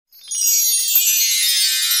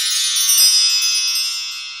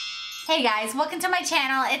Hey guys, welcome to my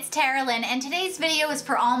channel. It's TarotLynn, and today's video is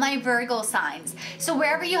for all my Virgo signs. So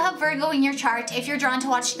wherever you have Virgo in your chart, if you're drawn to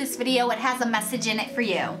watch this video, it has a message in it for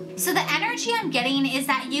you. So the energy I'm getting is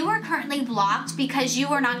that you are currently blocked because you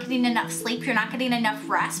are not getting enough sleep, you're not getting enough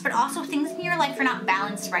rest, but also things in your life are not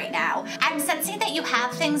balanced right now. I'm sensing that you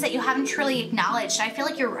have things that you haven't truly acknowledged. I feel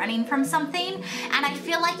like you're running from something, and I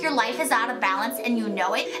feel like your life is out of balance and you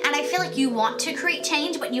know it, and I feel like you want to create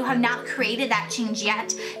change, but you have not created that change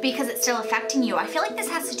yet because it's still affecting you. I feel like this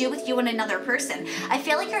has to do with you and another person. I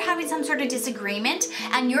feel like you're having some sort of disagreement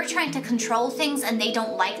and you're trying to control things and they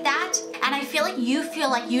don't like that. And I feel like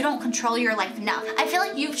you don't control your life enough. I feel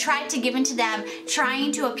like you've tried to give into them,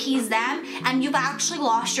 trying to appease them, and you've actually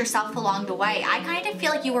lost yourself along the way. I kind of feel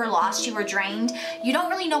like you were lost, you were drained, you don't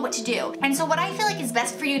really know what to do. And so what I feel like is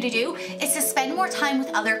best for you to do is to spend more time with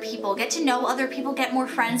other people, get to know other people, get more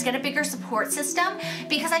friends, get a bigger support system,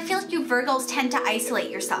 because I feel like you Virgos tend to isolate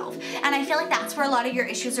yourself. And I feel like that's where a lot of your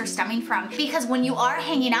issues are stemming from, because when you are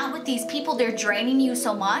hanging out with these people, they're draining you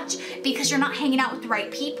so much because you're not hanging out with the right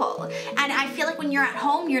people. And I feel like when you're at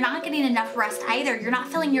home, you're not getting enough rest either. You're not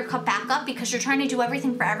filling your cup back up because you're trying to do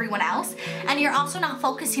everything for everyone else, and you're also not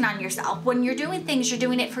focusing on yourself. When you're doing things, you're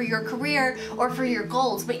doing it for your career or for your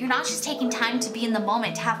goals, but you're not just taking time to be in the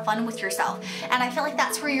moment, to have fun with yourself. And I feel like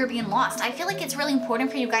that's where you're being lost. I feel like it's really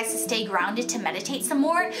important for you guys to stay grounded, to meditate some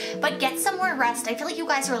more, but get some more rest. I feel like you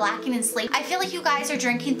guys are lacking in sleep. I feel like you guys are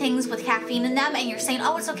drinking things with caffeine in them and you're saying,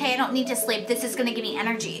 oh, it's okay, I don't need to sleep, this is gonna give me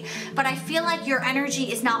energy. But I feel like your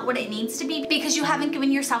energy is not what it needs to be because you haven't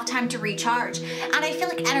given yourself time to recharge. And I feel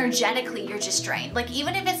like energetically you're just drained. Like,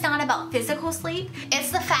 even if it's not about physical sleep,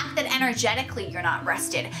 it's the fact that energetically you're not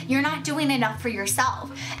rested. You're not doing enough for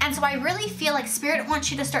yourself. And so I really feel like Spirit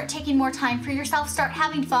wants you to start taking more time for yourself, start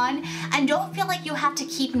having fun, and don't feel like you have to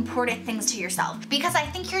keep important things to yourself, because I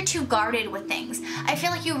think you're too guarded with things. I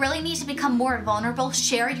feel like you really need to become more vulnerable,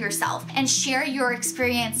 share yourself, and share your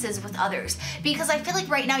experiences with others, because I feel like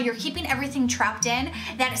right now you're keeping everything trapped in,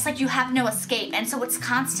 that it's like you have no escape, and so it's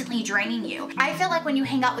constantly draining you. I feel like when you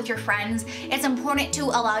hang out with your friends, it's important to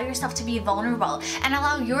allow yourself to be vulnerable and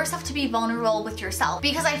allow yourself to be vulnerable with yourself,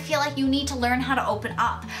 because I feel like you need to learn how to open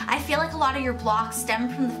up. I feel like a lot of your blocks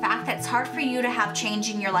stem from the fact that it's hard for you to have change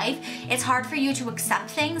in your life, it's hard for you to accept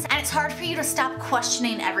things, and it's hard for you to stop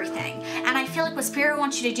questioning everything. And I feel like what Spirit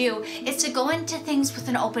wants you to do is to go into things with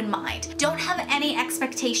an open mind. Don't have any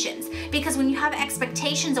expectations, because when you have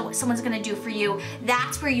expectations of what someone's gonna do for you,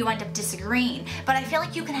 that's where you end up disagreeing. But I feel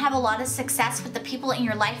like you can have a lot of success with the people in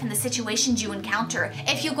your life and the situations you encounter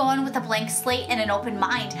if you go in with a blank slate and an open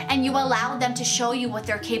mind, and you allow them to show you what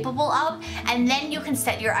they're capable of, and then you can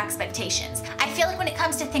set your expectations. I feel like when it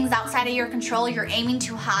comes to things outside of your control, you're aiming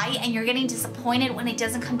too high and you're getting disappointed when it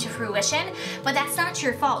doesn't come to fruition, but that's not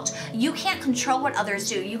your fault. You can't control what others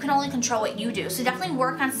do, you can only control what you do. So definitely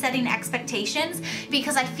work on setting expectations,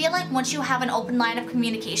 because I feel like once you have an open line of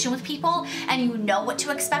communication with people and you know what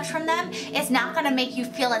to expect from them, it's not gonna make you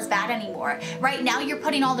feel as bad anymore. Right now you're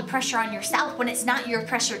putting all the pressure on yourself when it's not your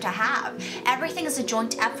pressure to have. Everything is a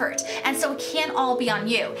joint effort, and so it can't all be on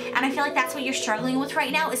you. And I feel like that's what you're struggling with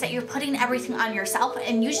right now, is that you're putting everything on yourself,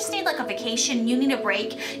 and you just need like a vacation, you need a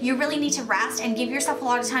break, you really need to rest and give yourself a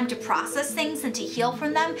lot of time to process things and to heal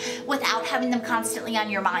from them without having them constantly on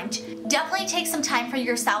your mind. Definitely take some time for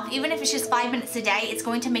yourself, even if it's just 5 minutes a day, it's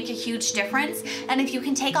going to make a huge difference. And if you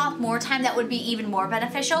can take off more time, that would be even more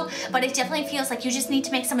beneficial. But it definitely feels like you just need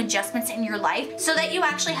to make some adjustments in your life so that you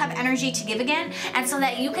actually have energy to give again, and so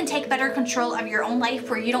that you can take better control of your own life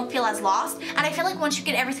where you don't feel as lost. And I feel like once you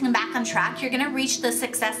get everything back on track, you're gonna reach the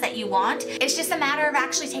success that you want. It's just a matter of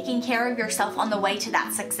actually taking care of yourself on the way to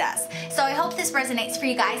that success. So I hope this resonates for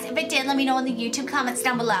you guys. If it did, let me know in the YouTube comments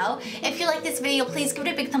down below. If you like this video, please give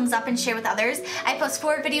it a big thumbs up and share with others. I post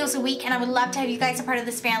 4 videos a week, and I would love to have you guys a part of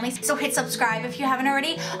this family, so hit subscribe if you haven't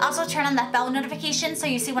already. Also turn on that bell notification so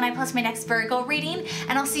you see when I post my next Virgo reading,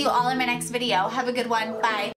 and I'll see you all in my next video. Have a good one. Bye.